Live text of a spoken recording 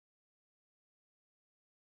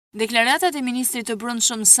Deklaratat e ministrit të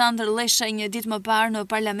brendshëm Lleshaj një ditë më parë në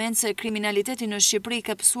parlament se kriminaliteti në Shqipëri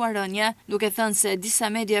ka pësuar rënje, duke thënë se disa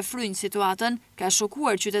media fryjnë situatën, ka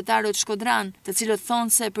shokuar qytetarët Shkodranet, të cilët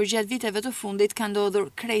thonë se përgjatë viteve të fundit ka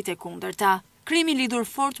ndodhur krejt e kundërta. Krimi lidhur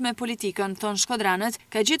fort me politikën, thonë Shkodranet,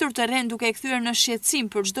 ka gjetur terren duke e kthyer në shqetësim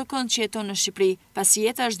për çdo kënd që jeton në Shqipëri, pasi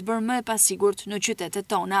jeta është bërë më e pasigurt në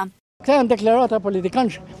qytetet tona. Këta janë deklarata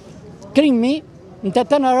politikanësh. Krimi në të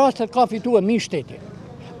tëra rastet ka fituar mi shteti.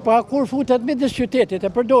 Pra kur futet midis qytetit e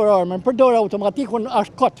përdor armën, përdor automatikun,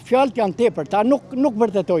 është kot, fjalët janë tepërta, nuk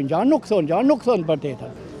vërtetojnë gjë, nuk thonë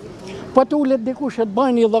vërtetën. Po tulet dikush të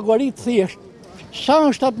bëjnë një llogaritë thjesht, sa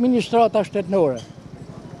është administrata shtetërore?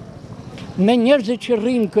 Me njerëzit që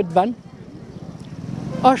rrinë këtë vend,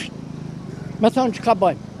 është, me thonë çka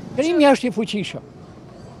bëjnë. Krimi është i fuqishëm.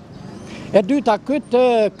 E dyta,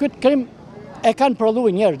 këtë krim e kanë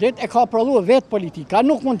prodhuar njerëzit, e ka prodhuar vetë politika,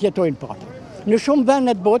 nuk mund të jetojnë pa. Në shumë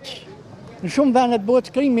vende të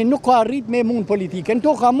botës, krimi nuk ka arrit me mund politikën,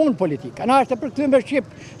 to ka mund politikën. Na është për këtë me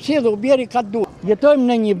Shqip, si dhe u bjeri ka të duhet. Jetojmë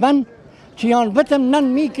në një vend që janë vetëm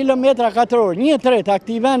 9.000 km2, 1/3 e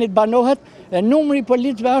këtij vendit banohet, e numri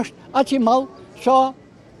policëve është aq i madh sa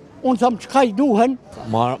unë them çka i duhen.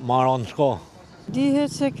 Maron shko.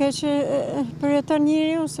 Dihet se keqe përjeton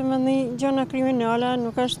njeriu, se me një gjëna kriminale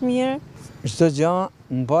nuk është mirë. Çdo gjë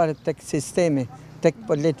mbaret tek sistemi, tek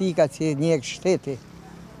politika që njeh shteti,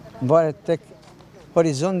 mbaret tek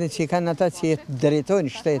horizonti që kanë ata që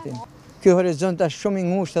drejtojnë shtetin. Ky horizont është shumë i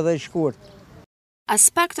ngushtë dhe i shkurt. As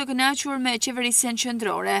pak të kënaqur me qeverisjen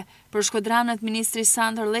qendrore, për Shkodranet ministri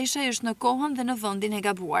Lleshaj është në kohën dhe në vendin e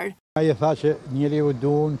gabuar. Ai tha që njeriu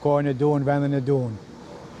duan, kohën e duan, vendin e duan.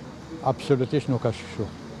 Absolutisht nuk është kështu.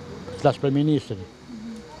 Flas për ministrin.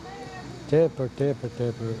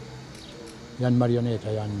 Tepër. Janë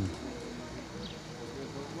marioneta, janë.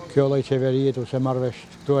 Kjo lloj qeverie ose marrëvesh,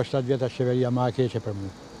 këtu është 7 vjeta qeveria më e keqe për mua.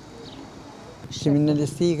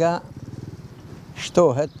 Kriminalistika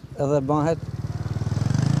shtohet edhe bëhet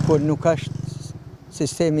kur nuk është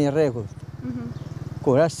sistemi i rregullt.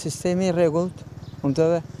 Kur është sistemi i rregullt,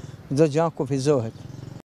 çdo gjë kufizohet.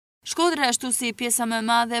 Shkodra ashtu si pjesa më e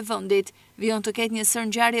madhe e vendit, vijon të ketë një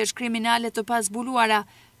sër ngjarjesh kriminale të pazbuluara,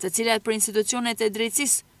 të cilat për institucionet e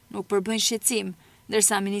drejtësisë nuk përbëjnë shqetësim,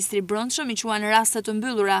 ndërsa ministri i brendshëm i quan raste të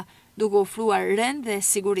mbyllura, duke ofruar rend dhe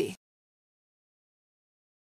siguri.